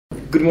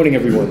Good morning,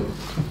 everyone.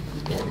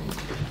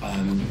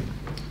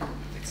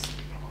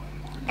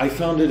 I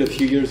founded a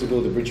few years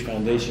ago the Bridge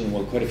Foundation,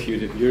 well, quite a few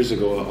years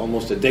ago,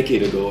 almost a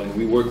decade ago, and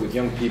we work with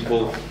young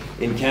people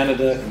in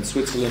Canada, in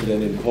Switzerland,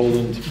 and in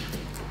Poland,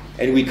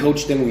 and we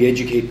coach them, we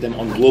educate them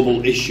on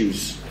global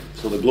issues.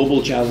 So the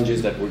global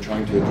challenges that we're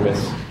trying to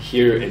address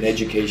here in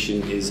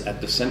education is at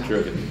the center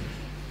of it.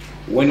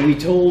 When we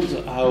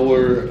told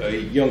our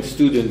young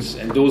students,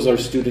 and those are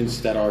students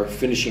that are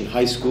finishing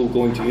high school,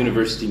 going to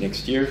university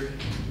next year,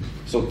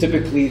 so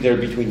typically they're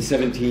between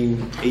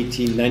 17,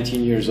 18,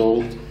 19 years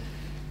old,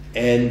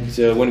 and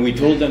when we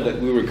told them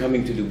that we were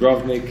coming to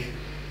Dubrovnik,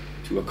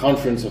 to a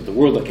conference of the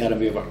World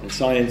Academy of Art and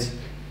Science,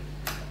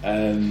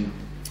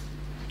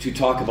 to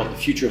talk about the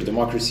future of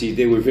democracy,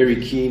 they were very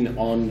keen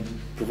on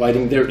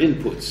providing their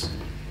inputs.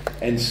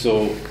 And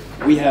so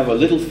we have a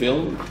little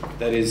film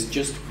that is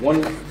just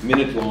 1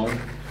 minute long.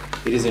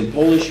 It is in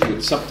Polish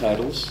with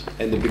subtitles,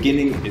 and the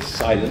beginning is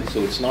silent, so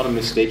it's not a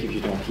mistake if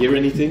you don't hear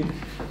anything.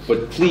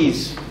 But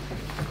please,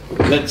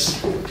 let's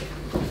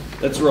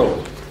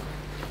roll.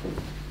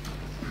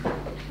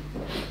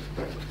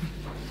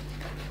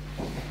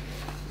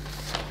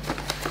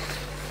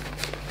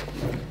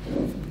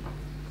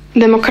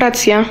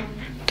 Demokracja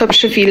to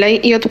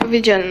przywilej i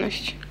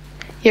odpowiedzialność.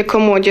 Jako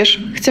młodzież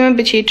chcemy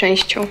być jej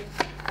częścią.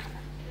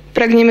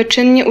 Pragniemy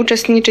czynnie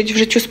uczestniczyć w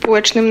życiu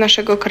społecznym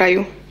naszego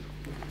kraju.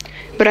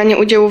 Branie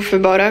udziału w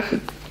wyborach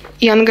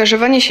i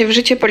angażowanie się w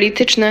życie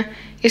polityczne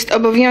jest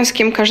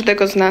obowiązkiem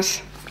każdego z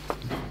nas.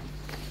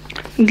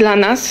 Dla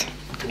nas,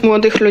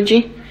 młodych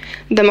ludzi,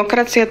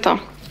 demokracja to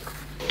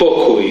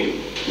pokój,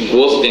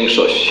 głos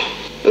większości,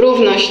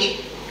 równość,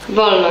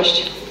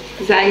 wolność,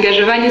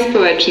 zaangażowanie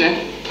społeczne,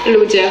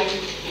 ludzie,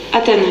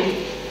 Ateny,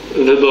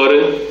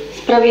 wybory,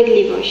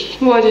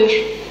 sprawiedliwość, młodzież.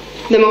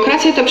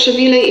 Demokracja to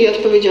przywilej i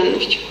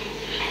odpowiedzialność.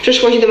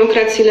 Przyszłość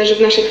demokracji leży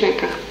w naszych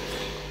rękach.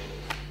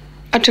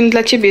 A czym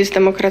dla Ciebie jest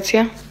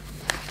demokracja?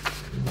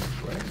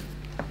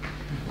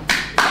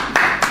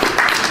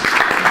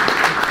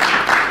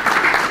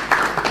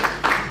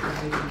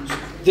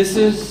 This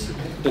is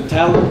the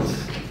talent,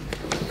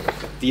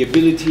 the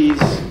abilities,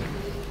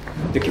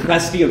 the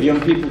capacity of young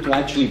people to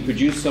actually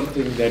produce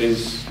something that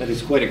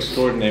is quite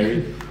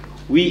extraordinary.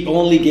 We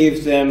only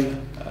gave them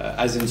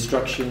as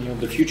instruction,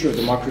 the future of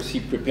democracy,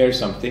 prepare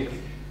something.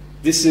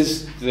 This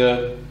is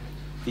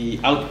the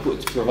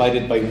output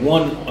provided by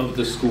one of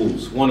the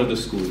schools.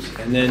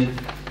 And then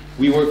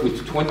we work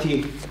with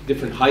 20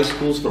 different high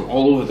schools from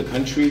all over the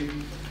country,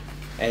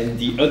 and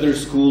the other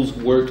schools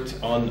worked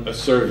on a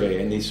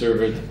survey, and they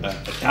surveyed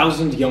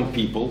 1,000 young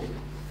people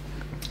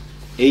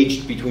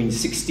aged between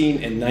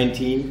 16 and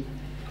 19,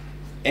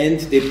 and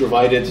they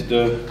provided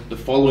the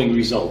following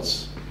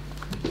results.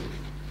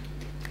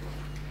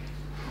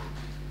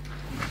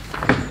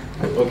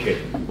 Okay,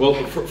 well,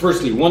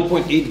 firstly,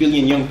 1.8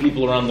 billion young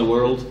people around the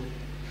world.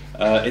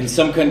 In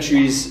some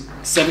countries,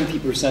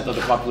 70% of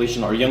the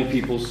population are young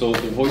people, so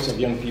the voice of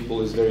young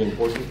people is very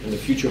important, and the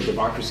future of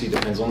democracy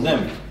depends on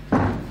them.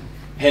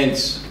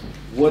 Hence,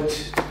 what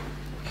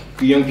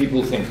do young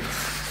people think?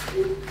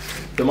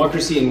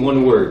 Democracy in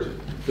one word.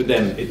 For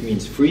them, it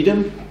means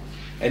freedom,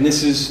 and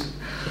this is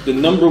the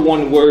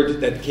 #1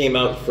 word that came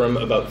out from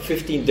about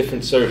 15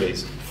 different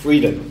surveys.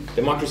 Freedom.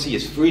 Democracy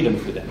is freedom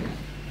for them.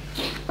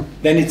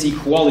 Then it's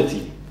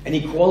equality. And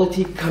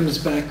equality comes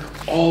back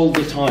all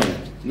the time,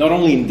 not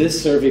only in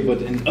this survey,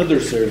 but in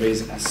other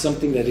surveys, as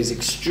something that is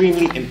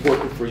extremely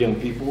important for young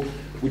people,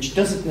 which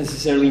doesn't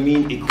necessarily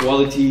mean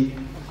equality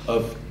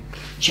of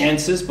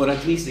chances, but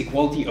at least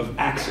equality of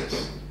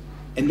access.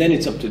 And then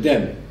it's up to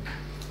them.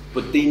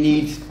 But they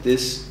need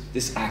this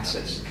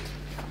access.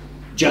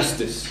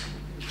 Justice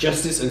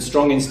and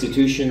strong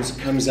institutions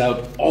comes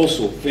out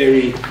also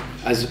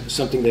as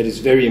something that is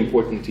very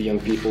important to young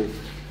people.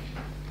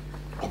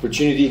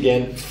 Opportunity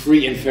again,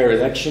 free and fair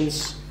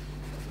elections,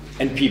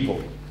 and people.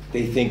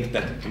 They think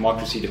that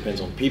democracy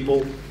depends on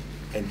people,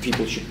 and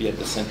people should be at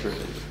the center of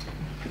it.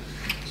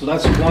 So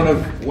that's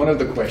one of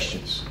the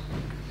questions.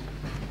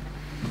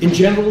 In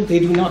general, they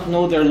do not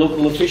know their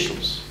local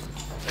officials.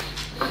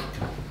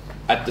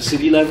 At the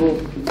city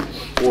level,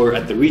 or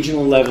at the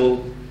regional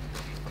level,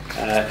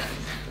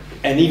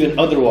 and even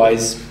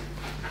otherwise,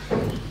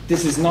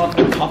 this is not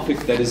a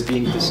topic that is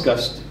being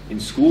discussed in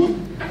school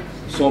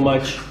so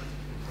much.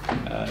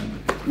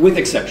 With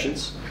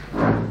exceptions,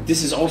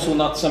 this is also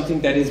not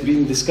something that is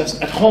being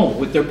discussed at home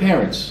with their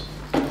parents.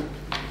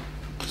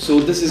 So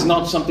this is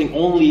not something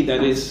only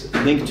that is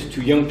linked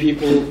to young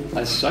people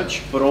as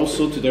such, but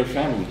also to their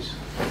families.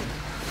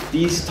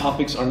 These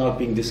topics are not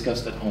being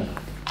discussed at home.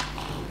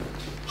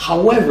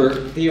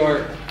 However, they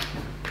are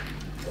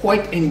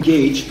quite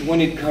engaged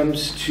when it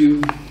comes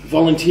to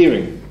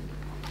volunteering,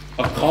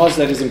 a cause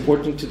that is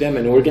important to them,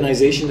 an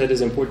organization that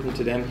is important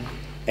to them.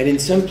 And in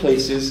some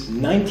places,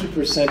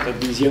 90% of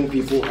these young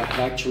people have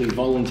actually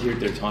volunteered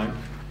their time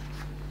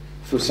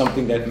for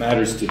something that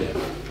matters to them.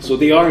 So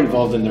they are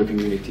involved in their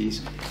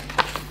communities,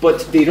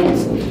 but they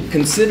don't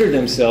consider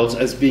themselves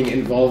as being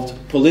involved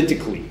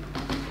politically.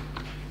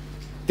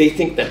 they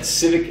think that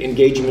civic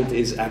engagement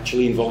is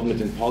actually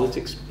involvement in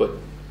politics, but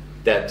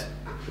that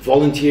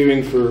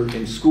volunteering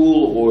in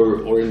school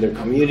or in their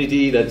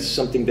community, that's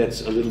something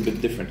that's a little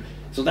bit different.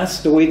 So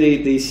that's the way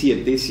they see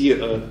it. They see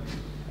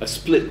a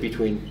split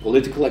between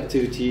political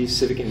activity,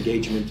 civic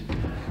engagement,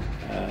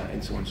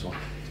 and so on and so on.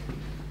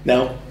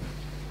 Now,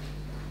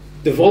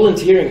 the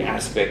volunteering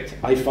aspect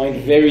I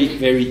find very,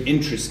 very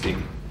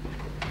interesting.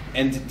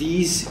 And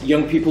these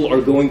young people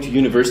are going to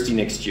university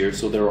next year,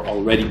 so they're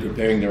already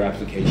preparing their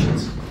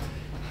applications.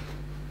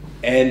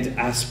 And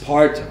as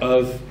part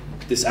of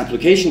this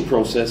application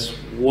process,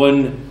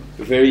 one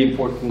very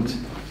important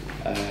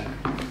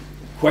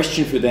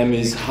question for them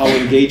is how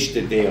engaged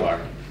that they are.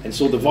 And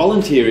so the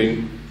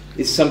volunteering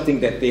is something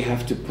that they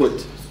have to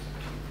put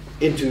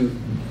into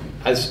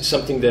as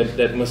something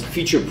that must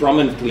feature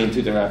prominently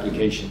into their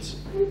applications.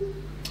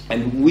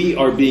 And we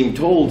are being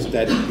told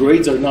that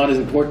grades are not as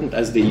important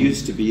as they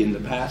used to be in the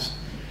past,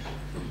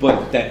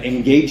 but that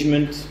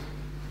engagement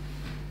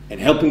and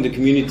helping the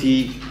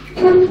community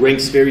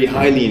ranks very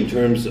highly in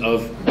terms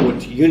of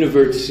what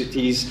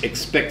universities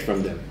expect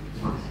from them.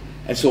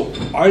 And so,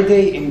 are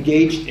they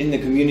engaged in the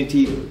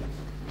community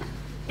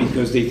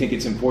because they think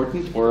it's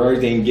important, or are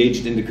they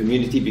engaged in the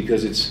community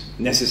because it's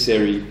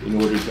necessary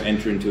in order to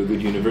enter into a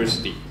good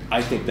university?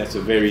 I think that's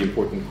a very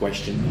important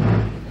question.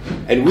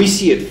 And we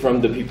see it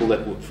from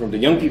the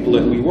young people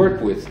that we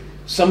work with.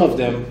 Some of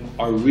them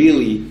are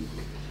really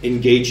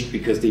engaged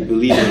because they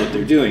believe in what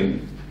they're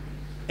doing.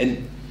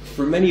 And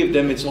for many of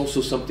them, it's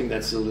also something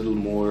that's a little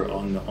more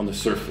on the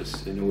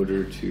surface in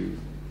order to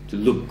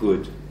look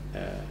good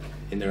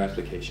in their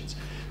applications.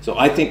 So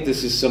I think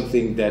this is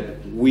something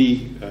that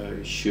we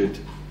should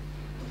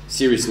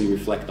seriously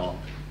reflect on.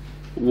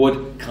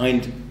 What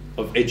kind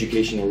of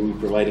education are we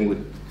providing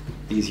with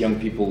these young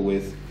people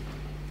with?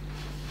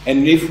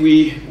 And if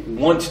we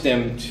want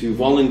them to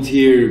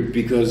volunteer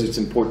because it's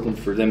important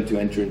for them to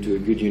enter into a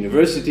good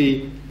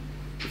university,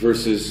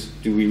 versus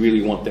do we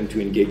really want them to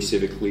engage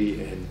civically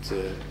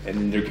and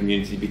in their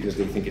community because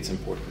they think it's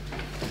important?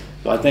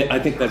 So I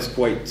think that's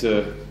quite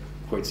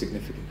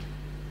significant.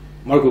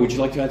 Marco, would you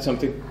like to add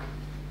something?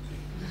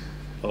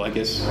 Well, I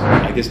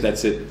guess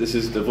that's it. This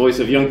is the voice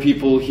of young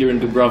people here in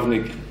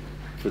Dubrovnik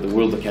for the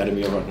World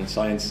Academy of Art and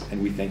Science,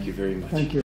 and we thank you very much. Thank you.